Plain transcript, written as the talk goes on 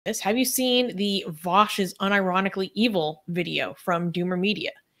Have you seen the Vaush is unironically evil video from Doomer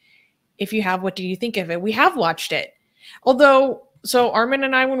Media? If you have, what do you think of it? We have watched it. Although, so Armin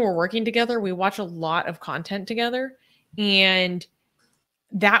and I, when we're working together, we watch a lot of content together. And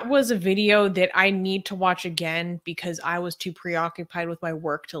that was a video that I need to watch again because I was too preoccupied with my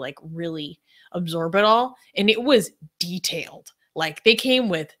work to like really absorb it all. And it was detailed. Like they came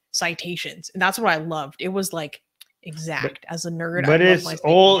with citations. And that's what I loved. It was like exact. As a nerd, but I love it's my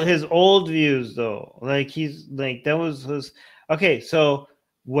all citation. his old views though. Like he's like that was his. Okay, so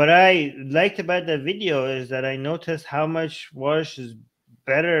what I liked about that video is that I noticed how much Wash is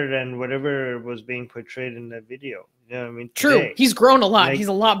better than whatever was being portrayed in that video. You know what I mean? True. Today. He's grown a lot. Like, He's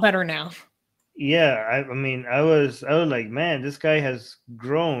a lot better now. yeah, I mean, I was like, man, this guy has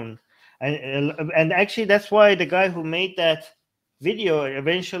grown, and actually, that's why the guy who made that video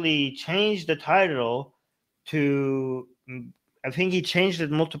eventually changed the title to. I think he changed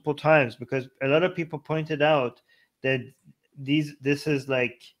it multiple times because a lot of people pointed out that this is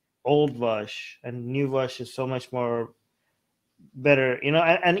like old Vash and new Vash is so much more better, you know.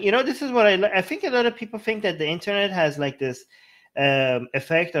 And you know, this is what I think a lot of people think that the internet has like this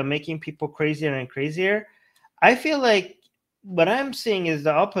effect on making people crazier and crazier. I feel like what I'm seeing is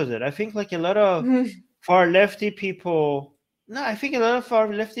the opposite. I think like a lot of far lefty people, no, I think a lot of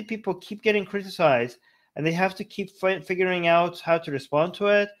far lefty people keep getting criticized and they have to keep figuring out how to respond to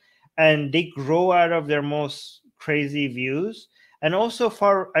it, and they grow out of their most crazy views. And also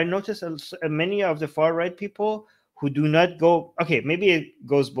I notice many of the far right people who do not go, okay, maybe it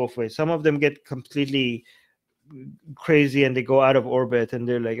goes both ways. Some of them get completely crazy and they go out of orbit and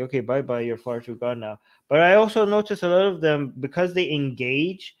they're like, okay, bye, you're far too gone now. But I also notice a lot of them, because they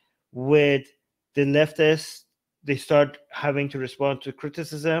engage with the leftists, they start having to respond to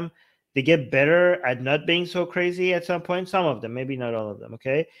criticism. They get better at not being so crazy at some point. Some of them, maybe not all of them,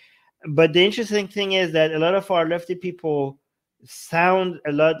 okay? But the interesting thing is that a lot of our lefty people sound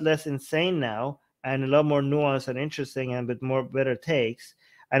a lot less insane now and a lot more nuanced and interesting and with more better takes.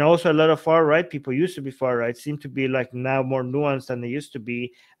 And also a lot of far right people used to be far right seem to be like now more nuanced than they used to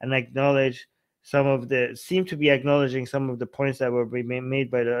be, and acknowledge seem to be acknowledging some of the points that were being made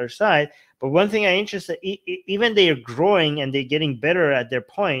by the other side. But one thing I interested, even they are growing and they're getting better at their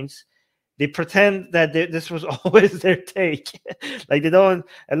points, they pretend that this was always their take. Like a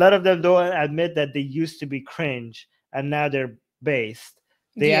lot of them don't admit that they used to be cringe and now they're based.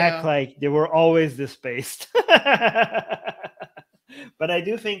 They act like they were always this based. But I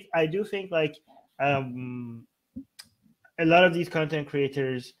do think like a lot of these content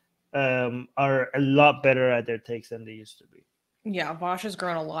creators are a lot better at their takes than they used to be. Yeah, Vaush has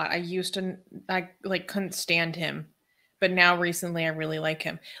grown a lot. I like couldn't stand him, but now recently I really like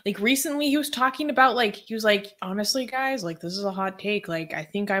him. Like recently he was talking about he was like, honestly guys, like this is a hot take. Like I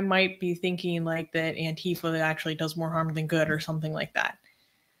think I might be thinking like that Antifa actually does more harm than good or something like that.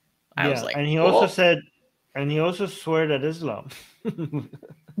 I was like, and he also said, and he also swore at Islam.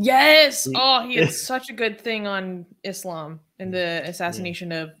 Yes. Oh, he had such a good thing on Islam and the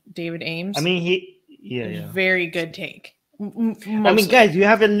assassination of David Ames. I mean, very good take. Mostly. I mean, guys, you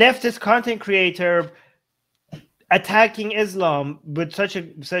have a leftist content creator attacking Islam with such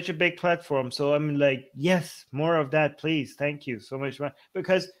a big platform. So I mean, like, yes, more of that, please. Thank you so much,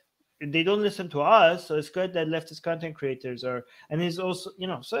 because they don't listen to us. So it's good that leftist content creators are, and it's also, you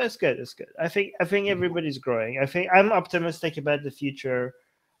know, so it's good. It's good. I think everybody's growing. I think I'm optimistic about the future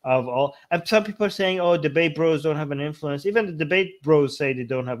of all. And some people are saying, oh, debate bros don't have an influence. Even the debate bros say they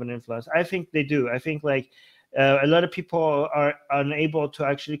don't have an influence. I think they do. I think like a lot of people are unable to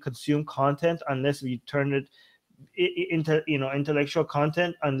actually consume content unless you turn it into, you know, intellectual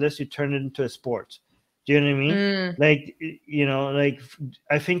content, unless you turn it into a sport. Do you know what I mean? Like, you know, like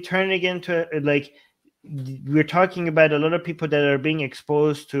I think turning it into like, we're talking about a lot of people that are being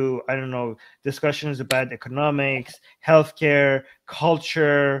exposed to, I don't know, discussions about economics, healthcare,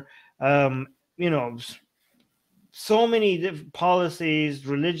 culture, you know, so many policies,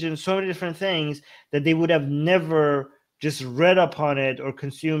 religion, so many different things that they would have never just read upon it or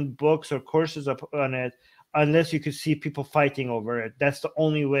consumed books or courses on it unless you could see people fighting over it. That's the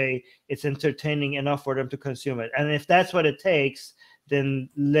only way it's entertaining enough for them to consume it. And if that's what it takes, then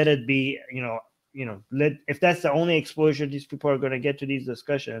let it be, if that's the only exposure these people are going to get to these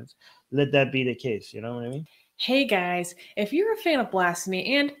discussions, let that be the case. You know what I mean? Hey guys, if you're a fan of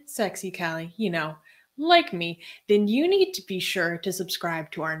Blasphemy and Sexy Callie, you know, like me, then you need to be sure to subscribe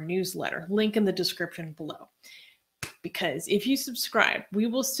to our newsletter, link in the description below. Because if you subscribe, we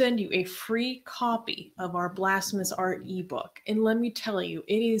will send you a free copy of our Blasphemous Art ebook. And let me tell you,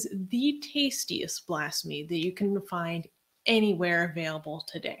 it is the tastiest blasphemy that you can find anywhere available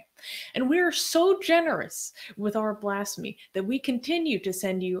today. And we're so generous with our blasphemy that we continue to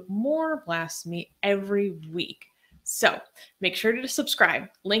send you more blasphemy every week. So make sure to subscribe.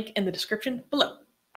 Link in the description below.